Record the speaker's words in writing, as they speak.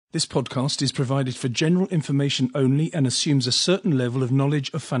This podcast is provided for general information only and assumes a certain level of knowledge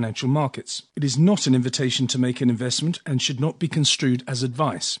of financial markets. It is not an invitation to make an investment and should not be construed as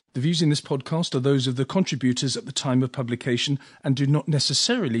advice. The views in this podcast are those of the contributors at the time of publication and do not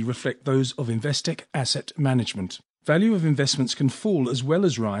necessarily reflect those of Investec Asset Management. Value of investments can fall as well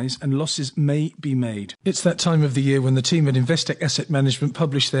as rise, and losses may be made. It's that time of the year when the team at Investec Asset Management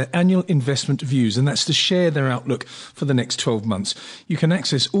publish their annual investment views, and that's to share their outlook for the next 12 months. You can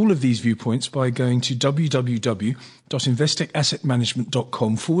access all of these viewpoints by going to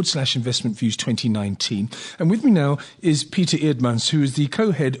www.investecassetmanagement.com/investment views 2019. And with me now is Peter Eerdmans, who is the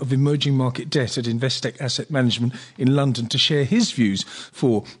co-head of emerging market debt at Investec Asset Management in London, to share his views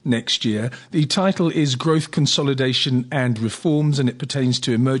for next year. The title is Growth Consolidation and Reforms, and it pertains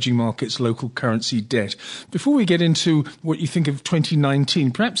to emerging markets, local currency debt. Before we get into what you think of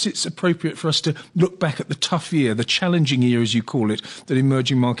 2019, perhaps it's appropriate for us to look back at the tough year, the challenging year, as you call it, that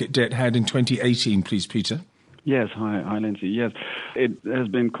emerging market debt had in 2018, please, Peter. Yes, hi, Lindsay. Yes, it has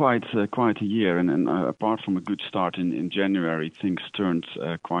been quite a year, and apart from a good start in January, things turned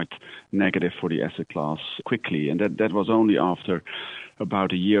quite negative for the asset class quickly, and that was only after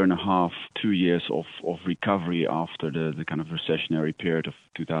about a year and a half, 2 years of recovery after the kind of recessionary period of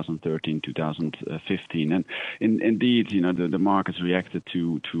 2013, 2015. And indeed, the markets reacted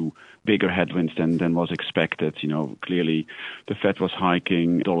to bigger headwinds than was expected. Clearly the Fed was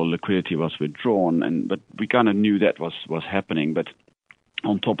hiking, dollar liquidity was withdrawn, but we kind of knew that was happening. But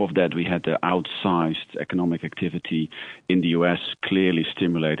on top of that, we had the outsized economic activity in the U.S., clearly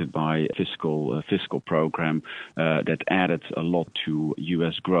stimulated by a fiscal program that added a lot to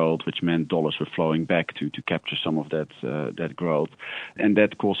U.S. growth, which meant dollars were flowing back to capture some of that growth. And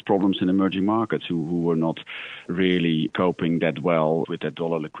that caused problems in emerging markets who were not really coping that well with that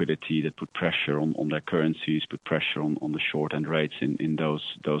dollar liquidity. That put pressure on their currencies, put pressure on the short-end rates in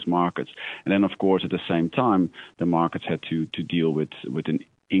those markets. And then, of course, at the same time, the markets had to deal with an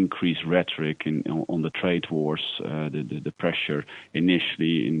increased rhetoric on the trade wars, the pressure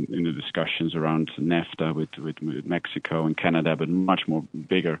initially in the discussions around NAFTA with Mexico and Canada, but much more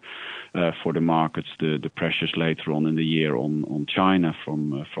bigger for the markets, the pressures later on in the year on China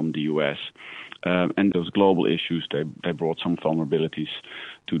from the US. And those global issues, they brought some vulnerabilities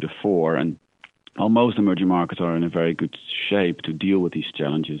to the fore. And while most emerging markets are in a very good shape to deal with these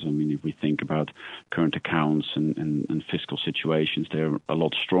challenges, I mean, if we think about current accounts and fiscal situations, they're a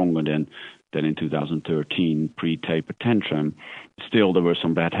lot stronger than in 2013, pre-taper tantrum. Still, there were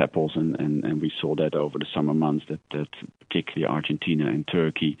some bad apples, and we saw that over the summer months that particularly Argentina and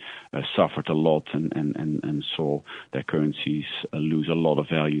Turkey suffered a lot and saw their currencies lose a lot of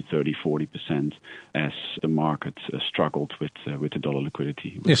value, 30-40%, as the market struggled with the dollar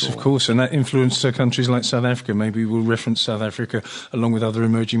liquidity. Yes, of course, and that influenced countries like South Africa. Maybe we'll reference South Africa along with other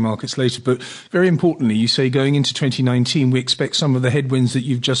emerging markets later. But very importantly, you say going into 2019, we expect some of the headwinds that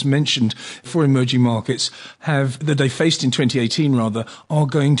you've just mentioned for emerging markets that they faced in 2018 are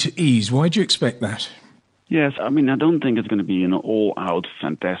going to ease. Why do you expect that? Yes, I mean, I don't think it's going to be an all-out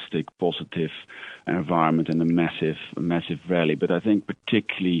fantastic positive environment and a massive rally, but I think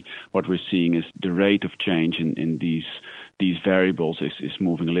particularly what we're seeing is the rate of change in these variables is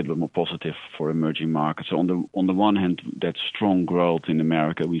moving a little bit more positive for emerging markets. So on the one hand, that strong growth in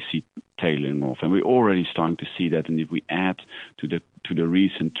America we see tailing off, and we're already starting to see that. And if we add to the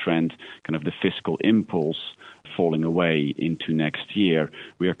recent trend, kind of the fiscal impulse falling away into next year,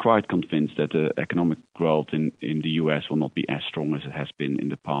 we are quite convinced that the economic growth in the US will not be as strong as it has been in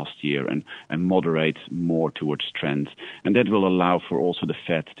the past year and moderate more towards trends. And that will allow for also the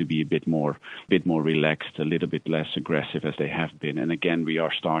Fed to be a bit more relaxed, a little bit less aggressive as they have been. And again, we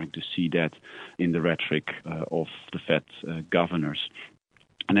are starting to see that in the rhetoric of the Fed governors.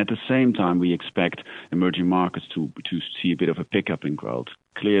 And at the same time, we expect emerging markets to see a bit of a pickup in growth.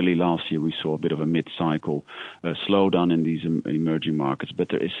 Clearly, last year we saw a bit of a mid-cycle slowdown in these emerging markets, but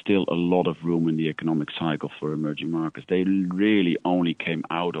there is still a lot of room in the economic cycle for emerging markets. They really only came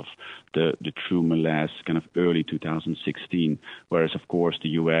out of the true malaise kind of early 2016, whereas, of course,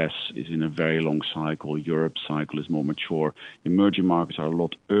 the US is in a very long cycle. Europe's cycle is more mature. Emerging markets are a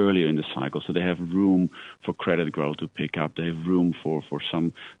lot earlier in the cycle, so they have room for credit growth to pick up. They have room for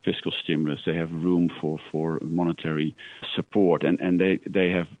some fiscal stimulus. They have room for monetary support, and they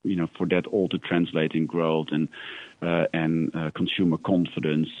have, for that all to translate in growth. And and consumer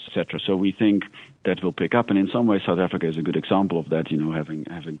confidence, etc. So we think that will pick up. And in some ways, South Africa is a good example of that,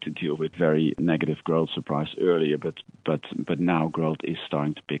 having to deal with very negative growth surprise earlier. But now growth is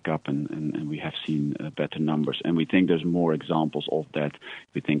starting to pick up, and we have seen better numbers. And we think there's more examples of that.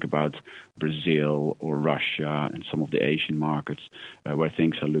 If we think about Brazil or Russia and some of the Asian markets where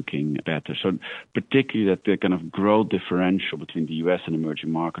things are looking better. So particularly that the kind of growth differential between the US and emerging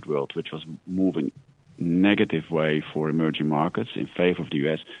market world, which was moving negative way for emerging markets in favor of the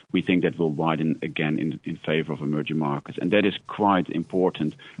US, we think that will widen again in favor of emerging markets. And that is quite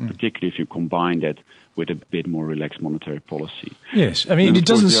important, particularly if you combine that with a bit more relaxed monetary policy. Yes, I mean, it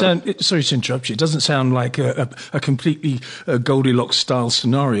doesn't sound, sorry to interrupt you, it doesn't sound like a completely Goldilocks style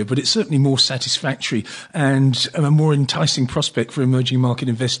scenario, but it's certainly more satisfactory and a more enticing prospect for emerging market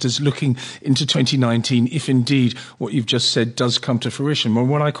investors looking into 2019, if indeed what you've just said does come to fruition. Well,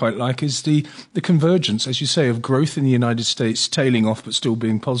 what I quite like is the convergence, as you say, of growth in the United States tailing off but still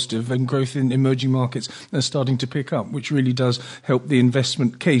being positive, and growth in emerging markets starting to pick up, which really does help the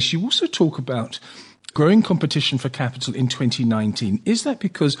investment case. You also talk about growing competition for capital in 2019. Is that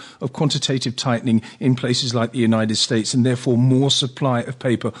because of quantitative tightening in places like the United States and therefore more supply of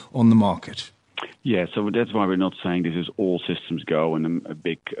paper on the market? Yeah, so that's why we're not saying this is all systems go and a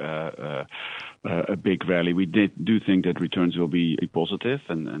big rally. We do think that returns will be positive,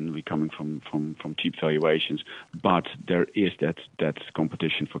 and we're coming from cheap valuations. But there is that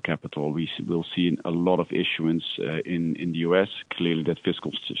competition for capital. We will see a lot of issuance in the US. Clearly, that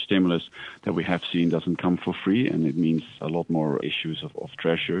fiscal stimulus that we have seen doesn't come for free, and it means a lot more issues of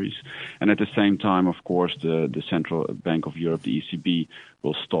treasuries. And at the same time, of course, the Central Bank of Europe, the ECB,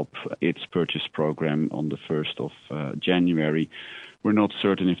 will stop its purchase program on the 1st of January. We're not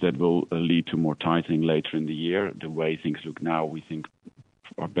certain if that will lead to more tightening later in the year. The way things look now, we think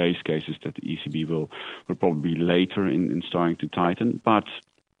our base case is that the ECB will probably be later in starting to tighten. But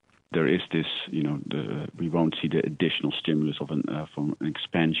there is this, we won't see the additional stimulus from an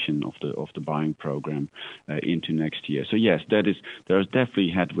expansion of the buying program into next year. So yes, there's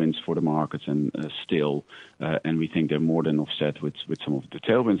definitely headwinds for the markets, and still, and we think they're more than offset with some of the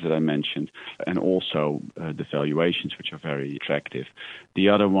tailwinds that I mentioned, and also the valuations, which are very attractive. The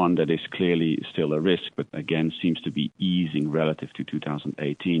other one that is clearly still a risk, but again seems to be easing relative to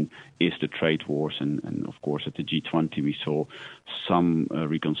 2018, is the trade wars, and of course at the G20 we saw some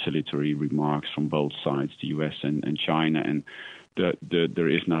reconciliatory remarks from both sides, the US and China, and there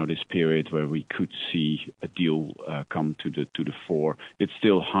is now this period where we could see a deal come to the fore. It's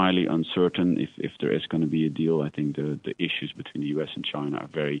still highly uncertain if there is going to be a deal. I think the issues between the US and China are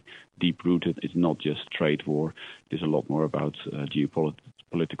very deep rooted. It's not just trade war. There's a lot more about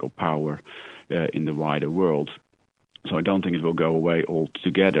geopolitical power in the wider world. So I don't think it will go away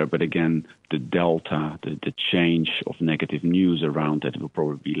altogether, but again, the delta, the change of negative news around that will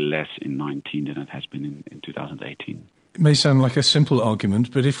probably be less in 2019 than it has been in 2018. It may sound like a simple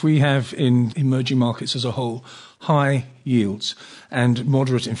argument, but if we have in emerging markets as a whole high yields and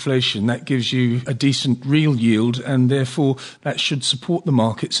moderate inflation, that gives you a decent real yield, and therefore that should support the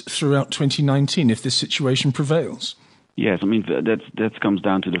markets throughout 2019 if this situation prevails. Yes, I mean, that comes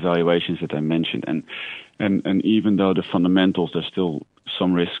down to the valuations that I mentioned. And even though the fundamentals, there's still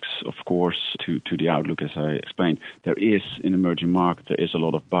some risks, of course, to the outlook, as I explained. There is, in emerging markets, there is a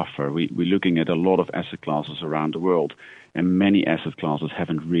lot of buffer. We're looking at a lot of asset classes around the world, and many asset classes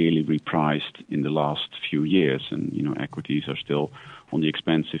haven't really repriced in the last few years. And, equities are still on the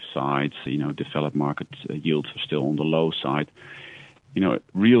expensive side. Developed market yields are still on the low side.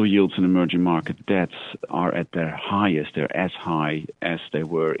 Real yields in emerging market debts are at their highest. They're as high as they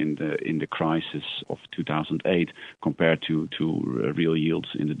were in the crisis of 2008 compared to real yields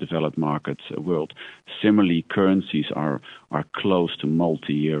in the developed market world. Similarly, currencies are close to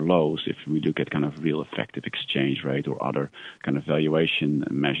multi-year lows if we look at kind of real effective exchange rate or other kind of valuation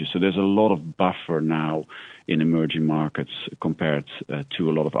measures. So there's a lot of buffer now in emerging markets compared to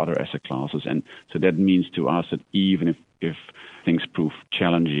a lot of other asset classes. And so that means to us that even if things prove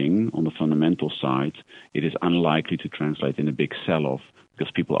challenging on the fundamental side, it is unlikely to translate in a big sell-off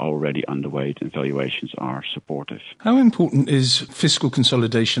because people are already underweight and valuations are supportive. How important is fiscal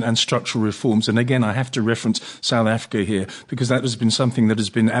consolidation and structural reforms? And again, I have to reference South Africa here because that has been something that has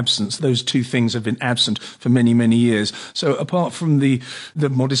been absent. Those two things have been absent for many, many years. So apart from the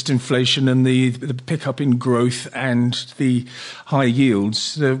modest inflation and the pickup in growth and the high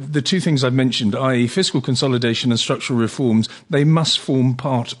yields, the two things I've mentioned, i.e. fiscal consolidation and structural reforms, they must form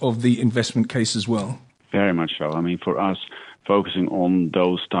part of the investment case as well. Very much so. I mean, for us, focusing on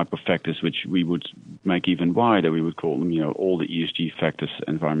those type of factors which we would make even wider. We would call them, all the ESG factors,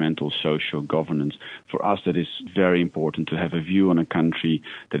 environmental, social, governance. For us, that is very important to have a view on a country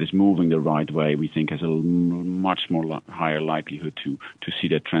that is moving the right way. We think has a much more higher likelihood to see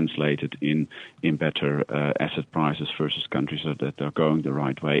that translated in better asset prices versus countries that are going the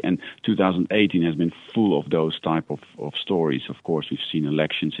right way. And 2018 has been full of those type of stories. Of course, we've seen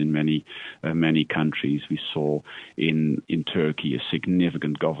elections in many countries. We saw in Turkey a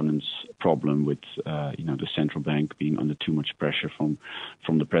significant governance problem with the central bank being under too much pressure from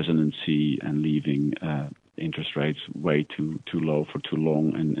the presidency and leaving interest rates way too low for too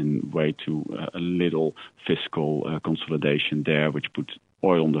long and way too little fiscal consolidation there, which put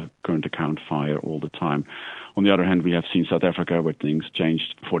oil on the current account fire all the time. On the other hand, we have seen South Africa where things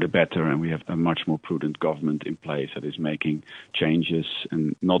changed for the better, and we have a much more prudent government in place that is making changes.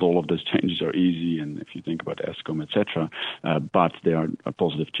 And not all of those changes are easy, and if you think about Eskom, etc., but there are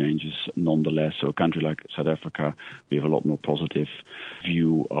positive changes nonetheless. So a country like South Africa, we have a lot more positive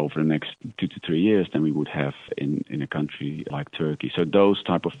view over the next 2 to 3 years than we would have in a country like Turkey. So those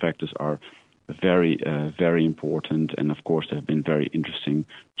type of factors are very important, and of course there have been very interesting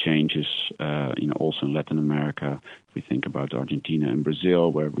changes, also in Latin America. If we think about Argentina and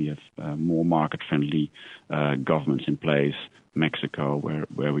Brazil, where we have more market-friendly governments in place. Mexico,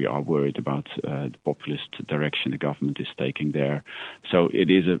 where we are worried about the populist direction the government is taking there. So it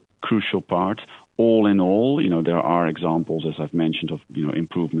is a crucial part. All in all, there are examples, as I've mentioned, of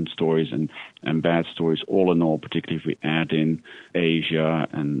improvement stories and bad stories. All in all, particularly if we add in Asia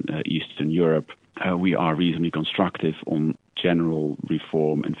and Eastern Europe, we are reasonably constructive on general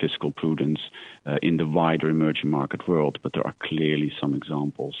reform and fiscal prudence in the wider emerging market world. But there are clearly some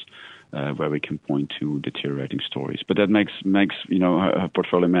examples where we can point to deteriorating stories. But that makes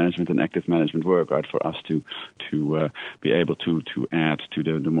portfolio management and active management work, right, for us to be able to add to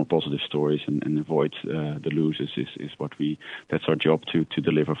the more positive stories and avoid the losers is that's our job to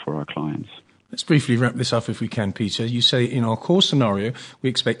deliver for our clients. Let's briefly wrap this up if we can, Peter. You say in our core scenario, we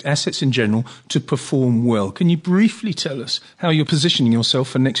expect assets in general to perform well. Can you briefly tell us how you're positioning yourself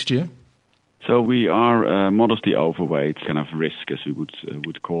for next year? So we are modestly overweight, kind of risk, as we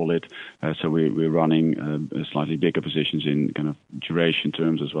would call it. So we're running slightly bigger positions in kind of duration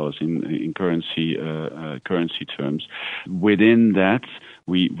terms as well as in currency terms. Within that,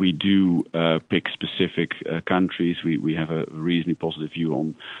 we do pick specific countries. We have a reasonably positive view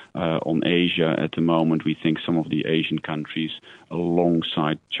on Asia at the moment. We think some of the Asian countries,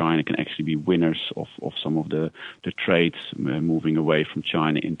 alongside China, can actually be winners of some of the trades moving away from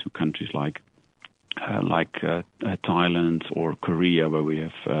China into countries like Thailand or Korea, where we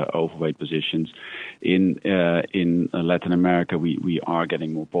have overweight positions. In Latin America, we are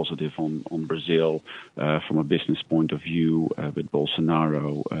getting more positive on Brazil from a business point of view, with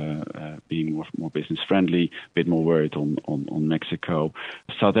Bolsonaro being more business friendly, a bit more worried on Mexico.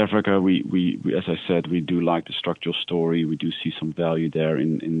 South Africa, we as I said, we do like the structural story. We do see some value there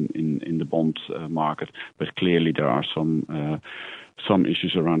in the bond market, but clearly there are some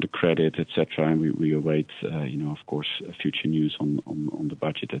issues around the credit, etc., and we await, of course, future news on the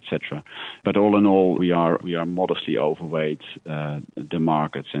budget, etc. But all in all, we are modestly overweight the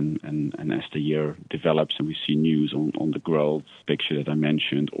markets, and as the year develops and we see news on the growth picture that I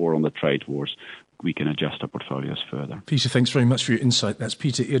mentioned or on the trade wars, we can adjust our portfolios further. Peter, thanks very much for your insight. That's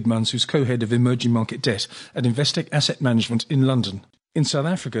Peter Eerdmans, who's co-head of emerging market debt at Investec Asset Management in London. In South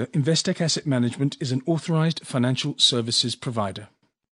Africa, Investec Asset Management is an authorised financial services provider.